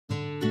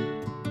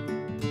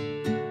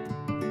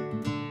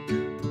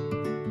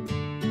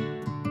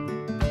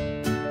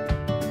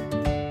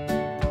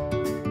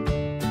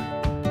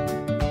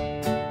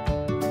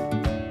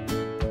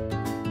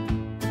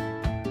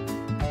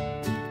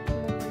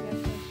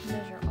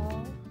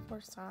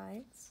4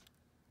 sides.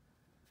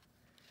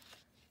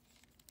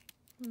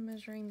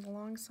 Measuring the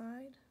long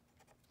side.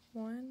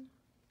 1,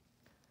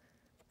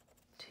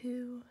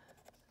 2,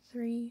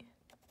 3,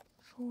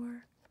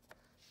 4,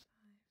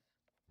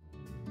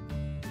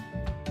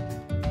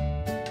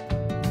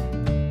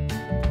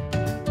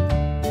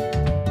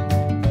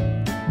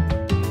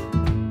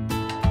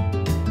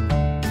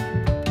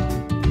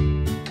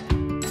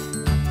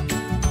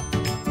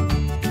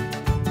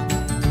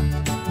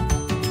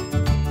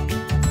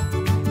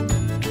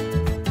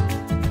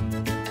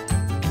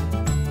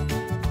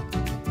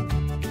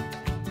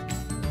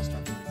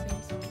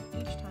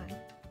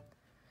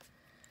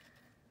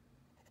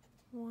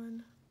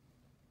 One,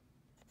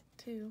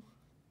 2,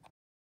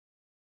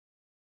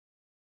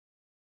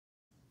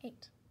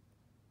 8.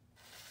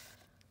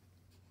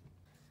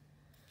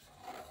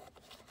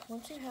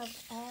 Once you have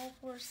all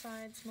 4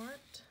 sides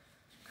marked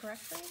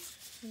correctly,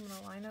 I'm going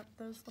to line up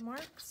those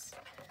marks.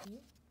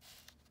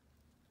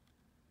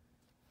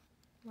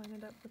 Line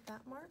it up with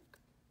that mark,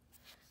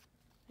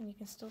 and you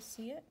can still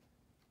see it.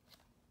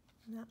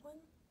 And that one,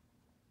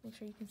 make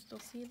sure you can still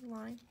see the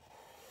line.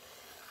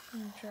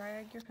 And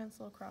drag your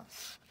pencil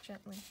across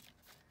gently.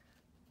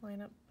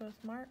 Line up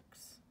both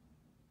marks.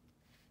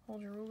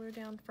 Hold your ruler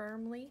down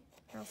firmly,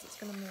 or else it's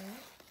going to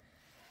move.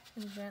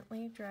 And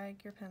gently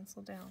drag your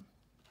pencil down.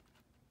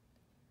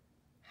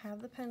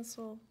 Have the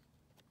pencil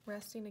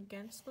resting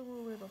against the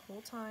ruler the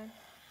whole time,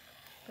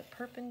 but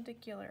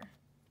perpendicular.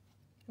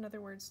 In other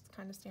words,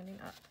 kind of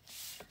standing up.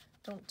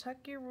 Don't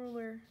tuck your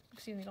ruler,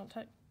 don't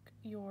tuck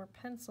your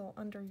pencil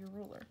under your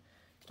ruler.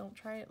 Don't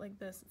try it like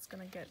this. It's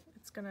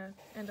gonna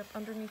end up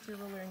underneath your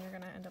ruler and you're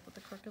gonna end up with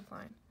a crooked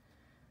line.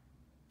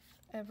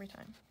 Every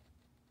time.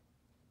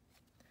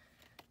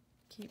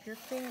 Keep your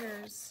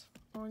fingers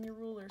on your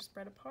ruler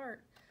spread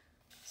apart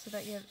so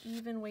that you have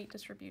even weight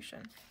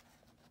distribution.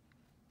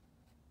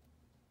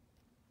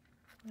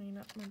 Line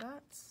up my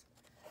dots.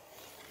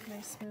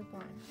 Nice smooth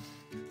line.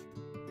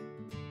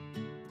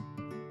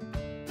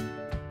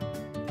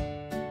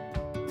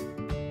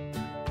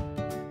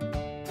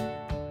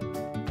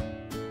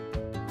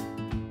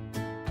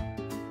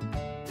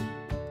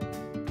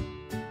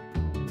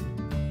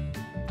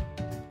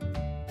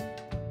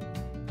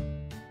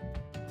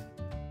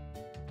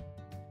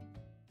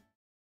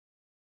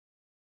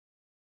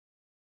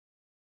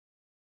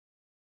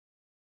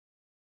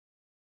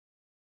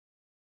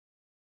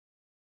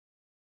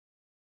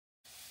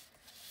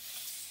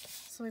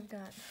 So we've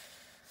got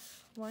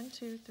 1,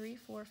 2, 3,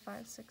 4,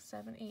 5, 6,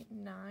 7, 8,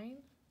 9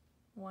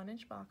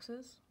 1-inch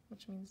boxes,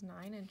 which means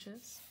 9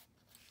 inches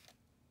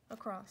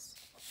across.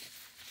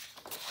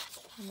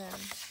 And then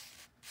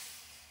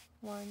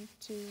 1,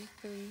 2,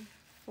 3,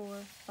 4,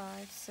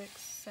 5,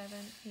 6, 7,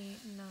 8,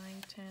 9,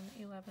 10,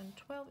 11,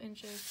 12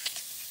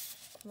 inches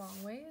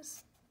long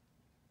ways.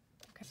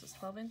 Okay, so it's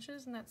 12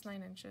 inches and that's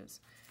 9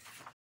 inches.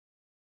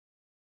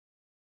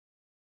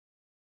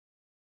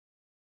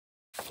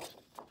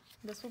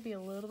 This will be a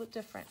little bit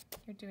different.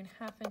 You're doing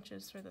 1/2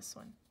 inches for this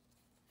one,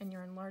 and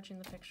you're enlarging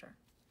the picture.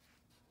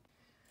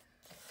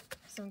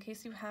 So in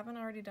case you haven't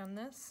already done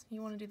this,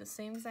 you want to do the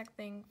same exact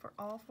thing for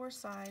all 4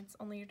 sides,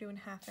 only you're doing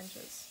 1/2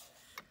 inches.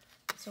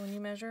 So when you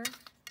measure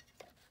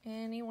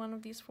any one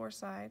of these 4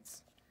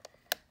 sides,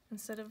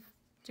 instead of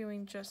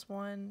doing just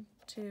 1,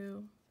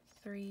 2,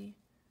 3,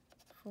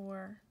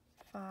 4,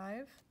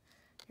 5,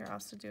 you're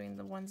also doing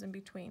the ones in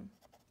between,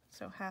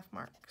 so half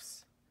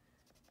marks.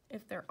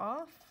 If they're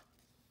off,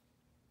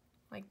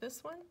 like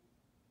this one,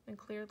 then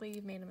clearly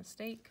you've made a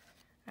mistake.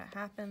 That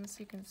happens.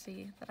 You can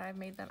see that I've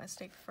made that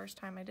mistake the first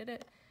time I did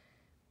it.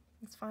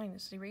 It's fine,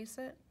 just erase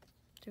it,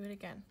 do it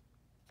again.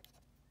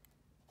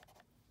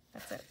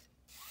 That's it.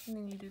 And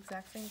then you do the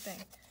exact same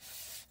thing.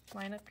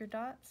 Line up your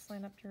dots,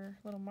 line up your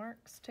little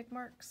marks, tick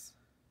marks,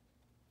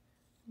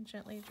 and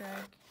gently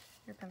drag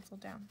your pencil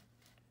down.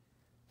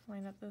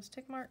 Line up those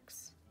tick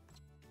marks.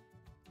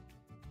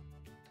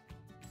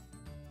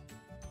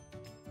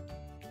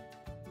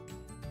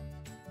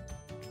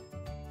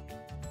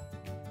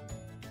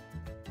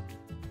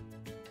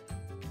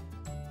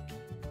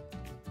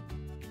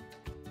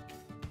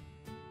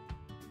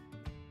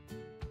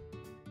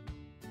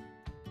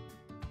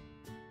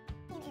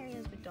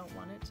 Areas we don't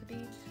want it to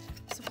be,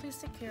 so please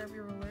take care of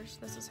your rulers.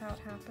 This is how it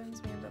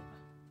happens. We end up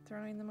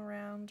throwing them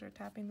around or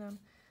tapping them,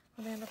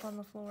 or they end up on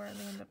the floor and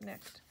they end up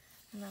nicked,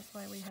 and that's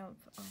why we have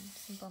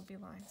some bumpy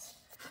lines.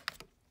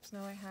 So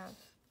now I have,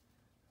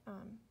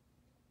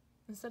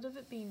 instead of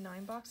it being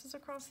 9 boxes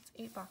across, it's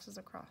 8 boxes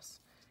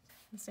across.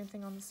 And same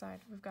thing on the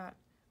side.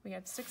 We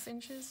had 6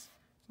 inches,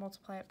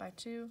 multiply it by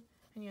 2,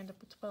 and you end up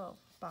with 12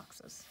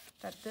 boxes.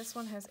 This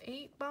one has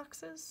 8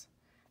 boxes,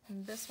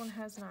 and this one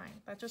has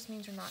 9. That just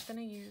means you're not going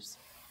to use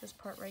this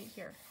part right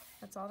here.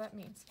 That's all that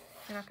means.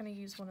 You're not going to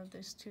use one of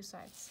these 2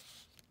 sides.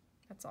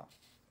 That's all.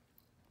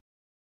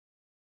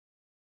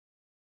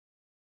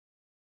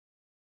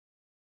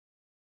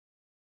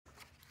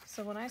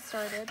 So when I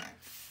started,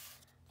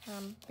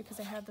 because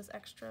I had this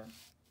extra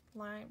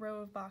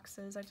row of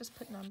boxes, I just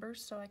put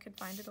numbers so I could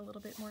find it a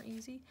little bit more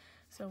easy.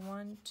 So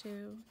 1,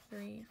 2,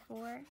 3,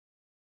 4.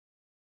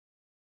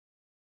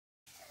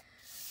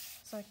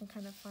 so I can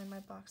kind of find my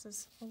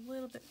boxes a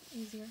little bit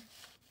easier.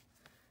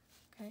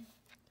 Okay.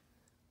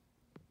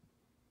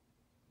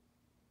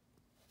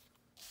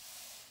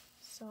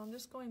 So I'm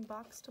just going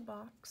box to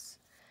box,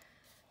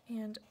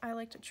 and I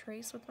like to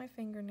trace with my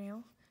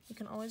fingernail. You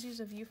can always use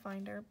a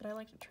viewfinder, but I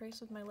like to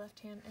trace with my left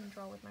hand and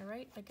draw with my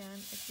right. Again,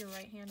 if you're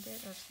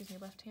right-handed, or excuse me,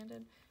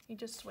 left-handed, you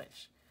just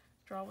switch.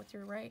 Draw with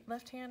your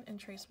left hand and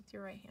trace with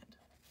your right hand,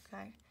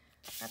 okay?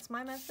 That's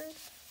my method.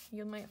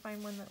 You might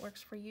find one that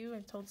works for you.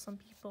 I've told some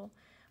people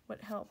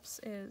what helps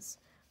is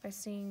by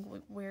seeing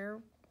where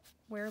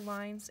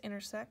lines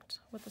intersect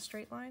with the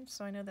straight line.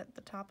 So I know that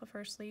the top of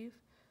her sleeve,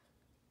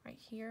 right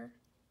here,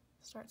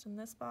 starts in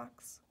this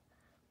box,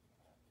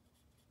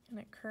 and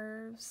it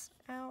curves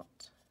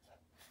out,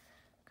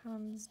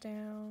 comes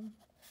down.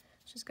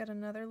 She's got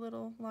another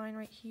little line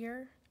right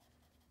here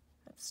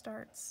that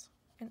starts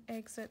and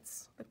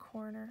exits the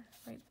corner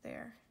right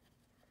there.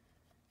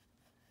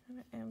 And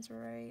it ends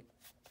right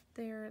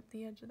there at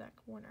the edge of that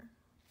corner,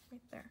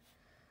 right there.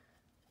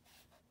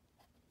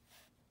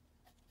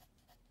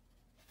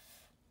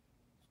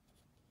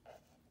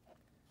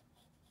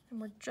 And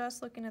we're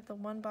just looking at the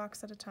one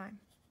box at a time.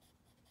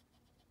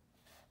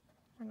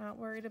 We're not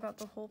worried about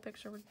the whole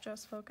picture, we're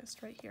just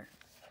focused right here.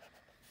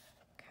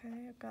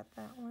 Okay, I've got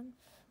that one.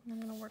 And I'm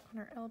gonna work on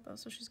her elbow.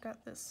 So she's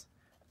got this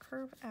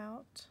curve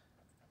out,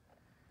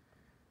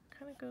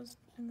 kind of goes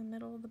in the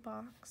middle of the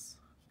box,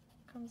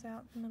 comes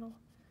out the middle,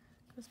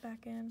 goes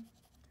back in.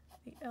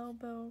 The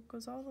elbow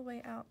goes all the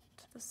way out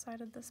to the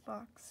side of this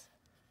box,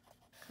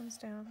 comes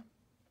down,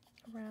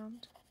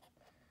 around,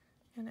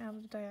 and out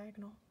of the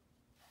diagonal.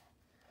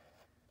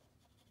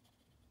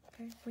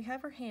 Okay, we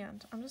have her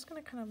hand. I'm just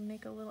going to kind of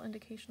make a little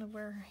indication of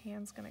where her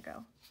hand's going to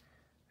go.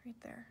 Right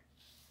there.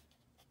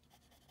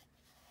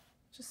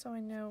 Just so I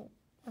know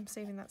I'm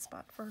saving that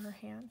spot for her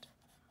hand.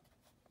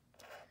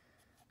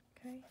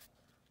 Okay,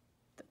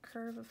 the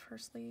curve of her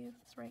sleeve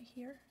is right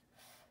here.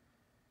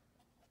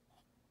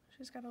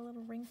 She's got a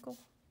little wrinkle,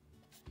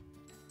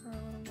 or a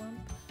little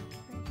lump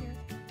right here,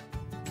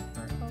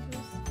 her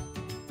elbows.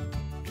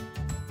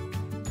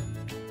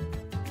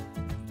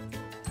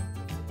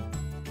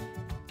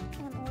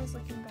 I'm always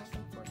looking back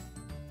and forth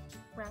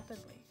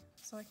rapidly,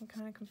 so I can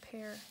kind of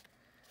compare,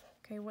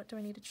 okay, what do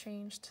I need to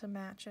change to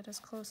match it as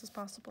close as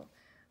possible.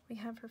 We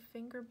have her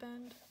finger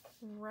bend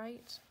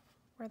right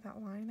where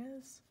that line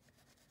is,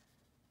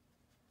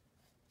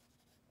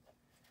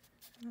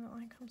 and that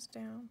line comes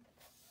down.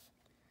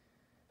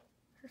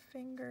 Her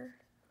finger,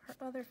 her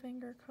other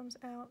finger comes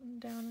out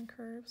and down and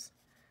curves.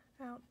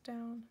 Out,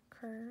 down,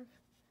 curve.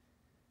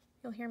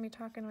 You'll hear me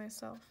talking to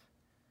myself.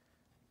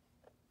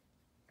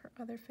 Her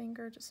other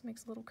finger just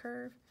makes a little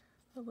curve,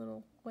 a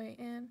little way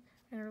in,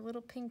 and her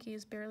little pinky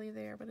is barely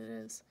there, but it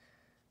is.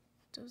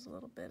 Does a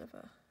little bit of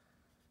a,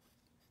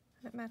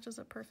 and it matches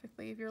up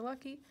perfectly. If you're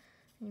lucky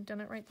and you've done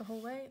it right the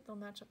whole way, they'll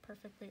match up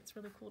perfectly. It's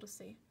really cool to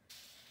see.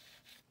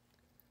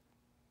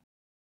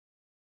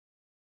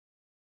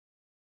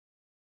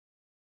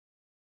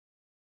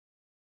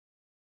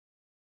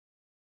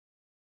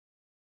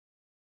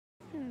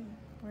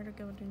 Where to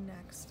go do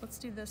next? Let's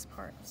do this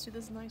part. Let's do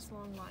this nice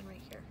long line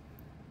right here.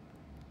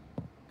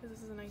 Because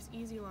this is a nice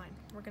easy line.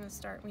 We're gonna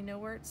start, we know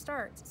where it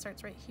starts. It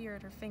starts right here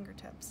at her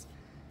fingertips.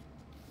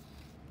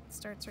 It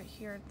starts right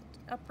here at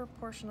the upper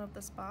portion of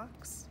this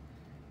box.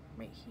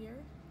 Right here.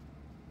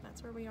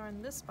 That's where we are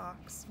in this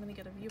box. I'm gonna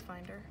get a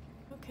viewfinder.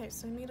 Okay,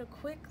 so I made a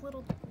quick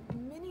little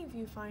mini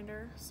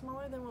viewfinder,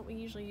 smaller than what we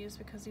usually use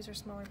because these are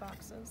smaller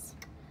boxes.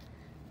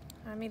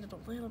 I made it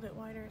a little bit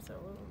wider so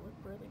it won't look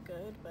really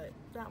good, but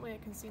that way I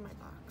can see my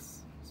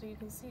box. So you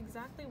can see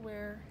exactly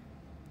where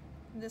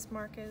this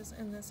mark is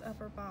in this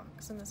upper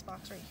box, in this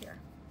box right here.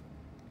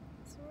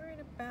 So we're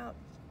at about,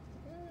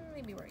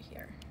 maybe right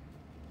here.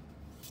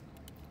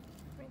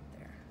 Right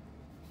there.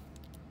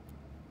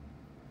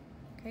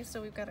 Okay,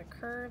 so we've got a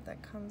curve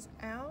that comes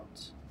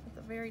out at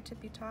the very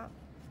tippy top,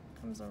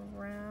 comes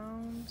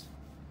around.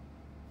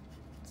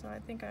 So I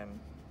think I'm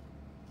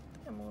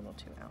a little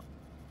too out.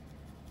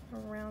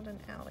 Around and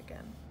out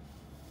again.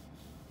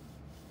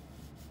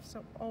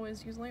 So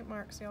always use light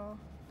marks, y'all.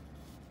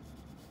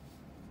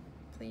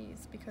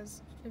 Please,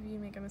 because if you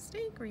make a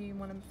mistake or you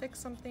want to fix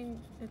something,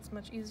 it's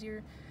much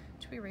easier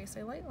to erase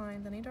a light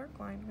line than a dark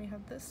line. We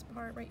have this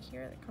part right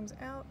here that comes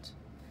out,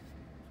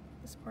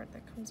 this part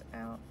that comes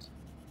out.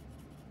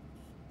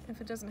 If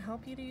it doesn't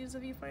help you to use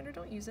a viewfinder,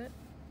 don't use it.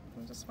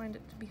 I just find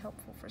it to be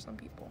helpful for some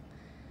people.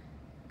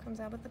 It comes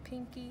out at the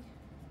pinky,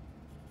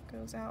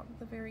 goes out at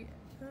the very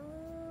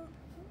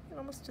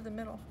almost to the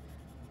middle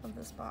of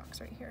this box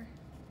right here,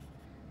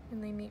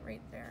 and they meet right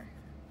there.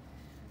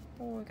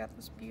 Oh, we got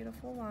this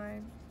beautiful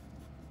line,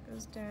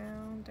 goes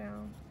down,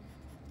 down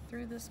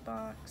through this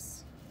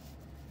box.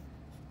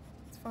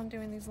 It's fun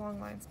doing these long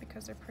lines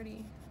because they're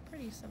pretty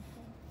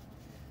simple.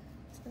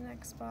 To the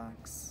next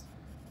box,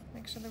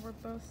 make sure that we're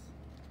both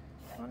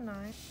on 9.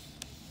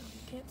 Oh,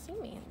 you can't see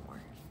me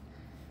anymore.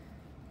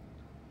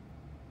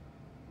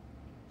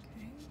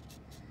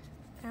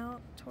 Okay,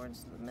 out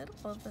towards the middle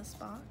of this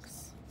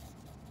box.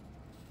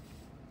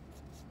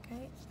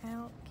 Okay,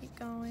 out, keep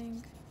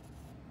going.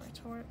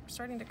 We're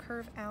starting to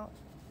curve out.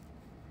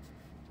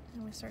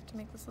 And we start to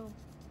make this little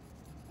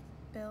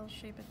bell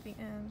shape at the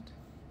end.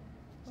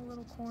 A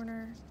little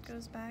corner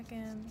goes back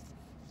in.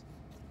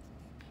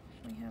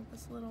 We have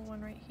this little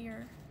one right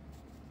here,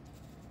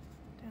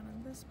 down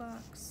in this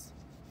box.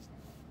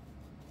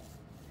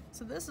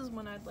 So this is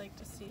when I'd like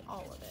to see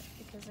all of it,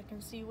 because I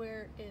can see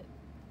where it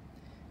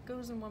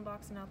goes in one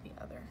box and out the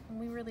other. And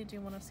we really do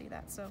want to see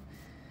that. So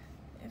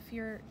if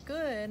you're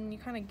good and you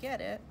kind of get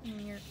it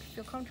and you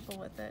feel comfortable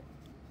with it,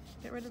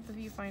 get rid of the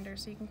viewfinder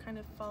so you can kind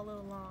of follow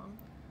along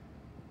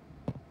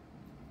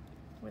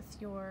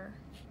with your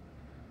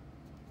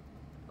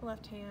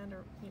left hand,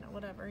 or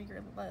whatever,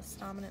 your less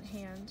dominant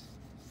hand.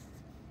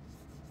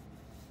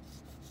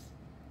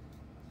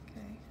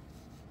 Okay,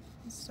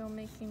 I'm still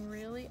making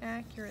really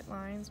accurate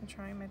lines. I'm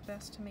trying my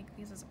best to make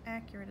these as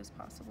accurate as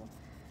possible.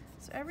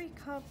 So every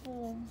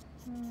couple,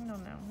 I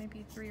don't know,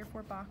 maybe 3 or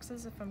 4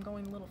 boxes, if I'm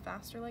going a little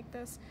faster like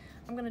this,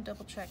 I'm gonna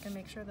double check and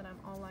make sure that I'm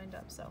all lined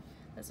up. So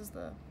this is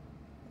the,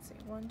 let's see,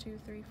 1, 2,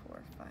 3,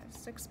 4, 5,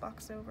 6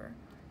 box over,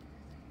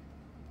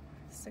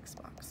 6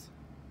 box.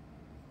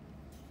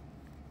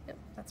 Yep,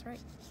 that's right.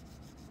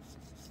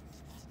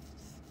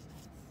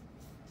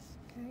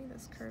 Okay,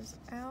 this curves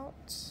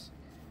out.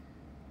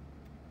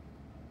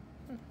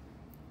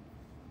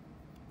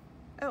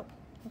 Oh,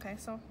 okay,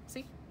 so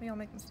see, we all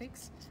make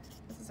mistakes.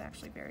 This is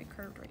actually very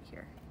curved right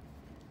here.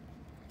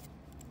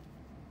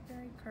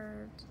 Very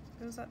curved.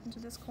 Goes up into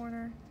this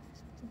corner.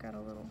 We've got a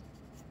little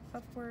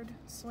upward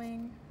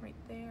swing right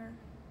there.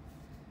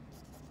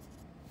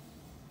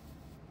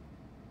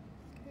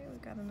 Okay,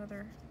 we've got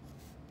another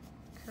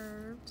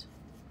curved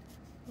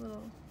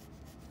little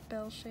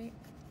bell shape.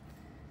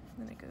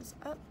 And then it goes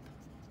up.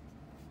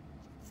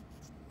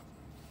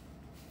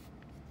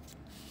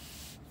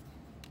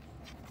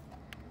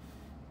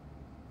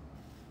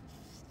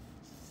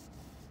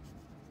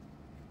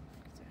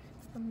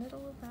 The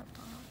middle of that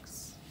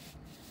box.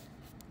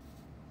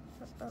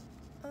 Up, up,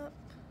 up.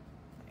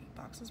 8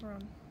 boxes, we're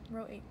on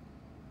row 8.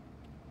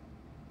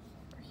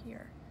 We're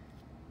here.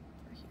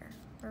 We're here.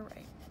 We're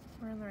right.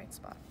 We're in the right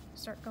spot.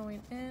 Start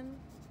going in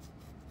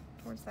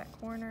towards that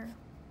corner.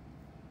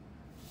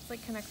 Just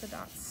like connect the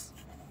dots.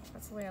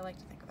 That's the way I like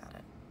to think about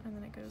it. And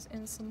then it goes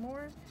in some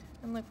more.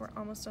 And look, we're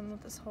almost done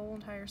with this whole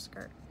entire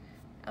skirt.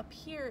 Up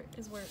here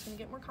is where it's going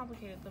to get more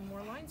complicated. The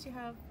more lines you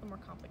have, the more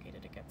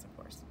complicated it gets, of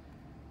course.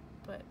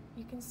 But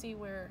you can see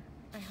where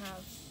I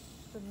have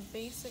the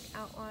basic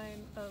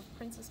outline of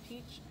Princess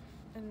Peach,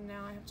 and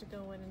now I have to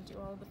go in and do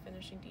all the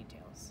finishing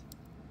details.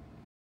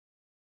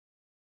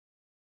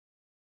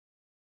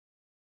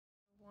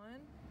 1,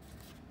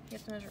 you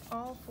have to measure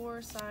all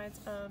 4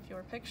 sides of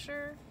your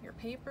picture, your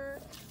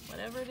paper,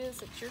 whatever it is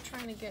that you're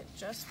trying to get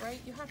just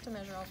right. You have to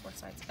measure all 4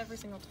 sides every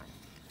single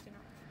time.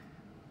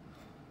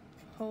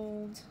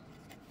 Hold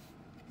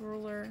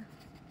ruler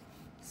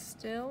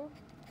still.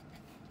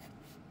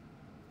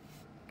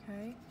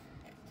 Okay,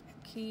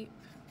 keep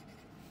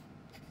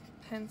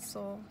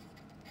pencil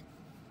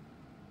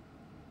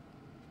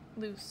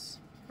loose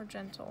or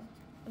gentle,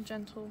 a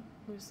gentle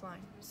loose line.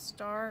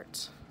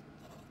 Start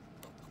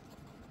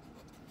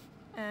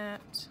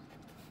at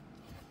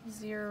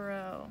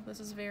 0. This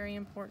is very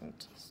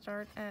important.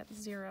 Start at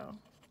 0.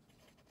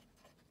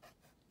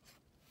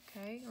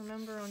 Okay,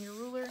 remember on your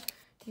ruler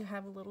you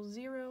have a little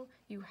 0.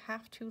 You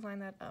have to line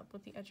that up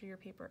with the edge of your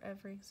paper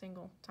every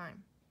single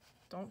time.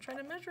 Don't try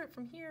to measure it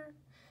from here.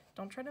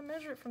 Don't try to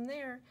measure it from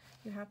there.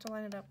 You have to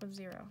line it up with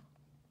 0.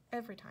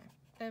 Every time.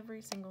 Every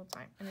single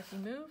time. And if you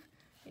move,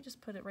 you just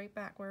put it right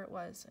back where it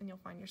was and you'll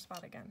find your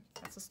spot again.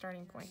 That's the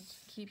starting point.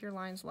 Keep your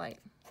lines light.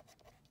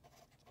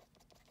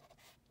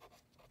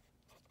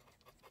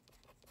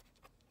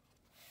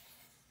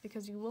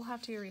 Because you will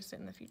have to erase it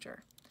in the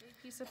future.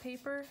 Piece of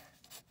paper,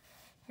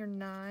 your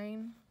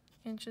 9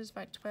 inches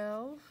by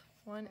 12,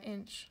 1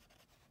 inch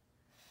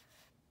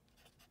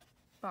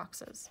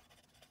boxes.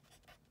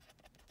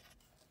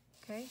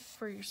 Okay,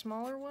 for your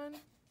smaller one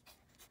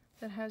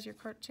that has your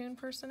cartoon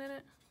person in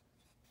it,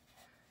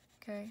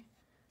 okay,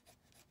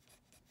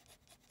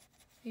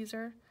 these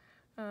are,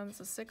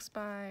 it's a 6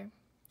 by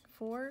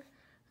 4,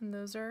 and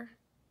those are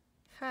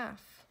 1/2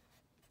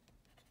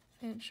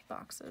 inch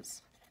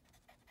boxes.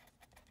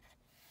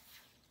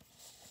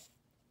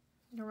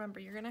 Remember,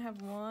 you're going to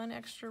have 1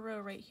 extra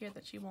row right here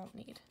that you won't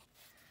need.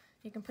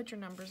 You can put your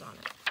numbers on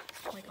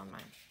it, like on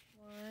mine.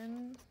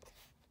 1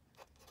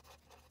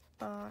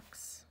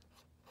 box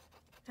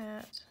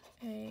at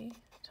a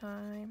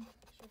time.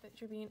 Make sure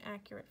that you're being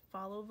accurate.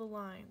 Follow the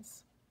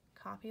lines.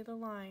 Copy the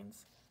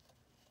lines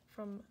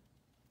from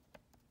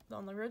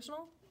on the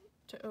original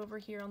to over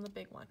here on the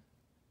big one.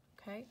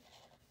 Okay?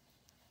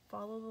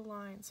 Follow the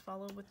lines.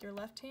 Follow with your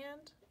left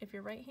hand if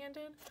you're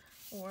right-handed,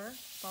 or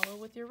follow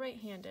with your right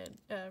hand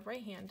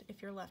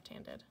if you're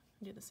left-handed.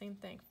 Do the same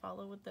thing.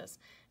 Follow with this.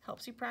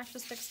 Helps you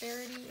practice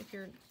dexterity if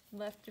your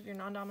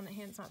non-dominant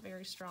hand's not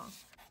very strong.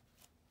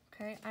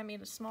 Okay, I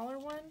made a smaller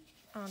one.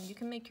 You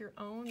can make your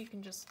own. You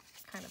can just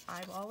kind of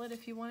eyeball it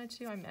if you wanted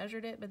to. I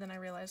measured it, but then I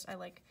realized I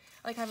like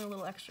having a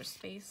little extra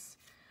space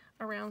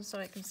around so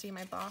I can see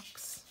my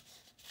box.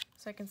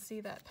 So I can see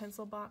that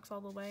pencil box all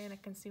the way, and I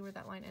can see where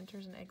that line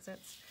enters and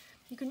exits.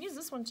 You can use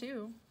this one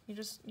too.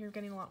 You're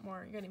getting a lot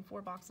more. You're getting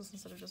 4 boxes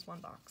instead of just 1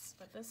 box.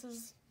 But this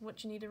is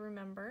what you need to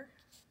remember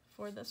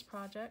for this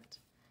project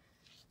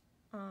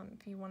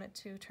if you want it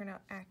to turn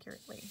out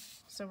accurately.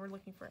 So we're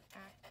looking for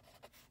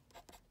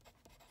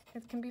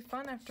it can be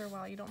fun after a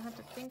while. You don't have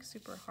to think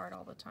super hard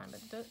all the time.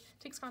 It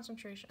takes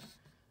concentration,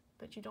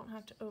 but you don't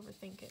have to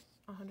overthink it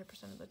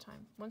 100% of the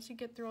time. Once you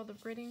get through all the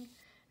gridding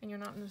and you're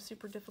not in a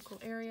super difficult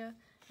area,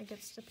 it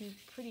gets to be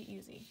pretty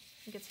easy.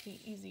 It gets to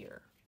be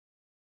easier.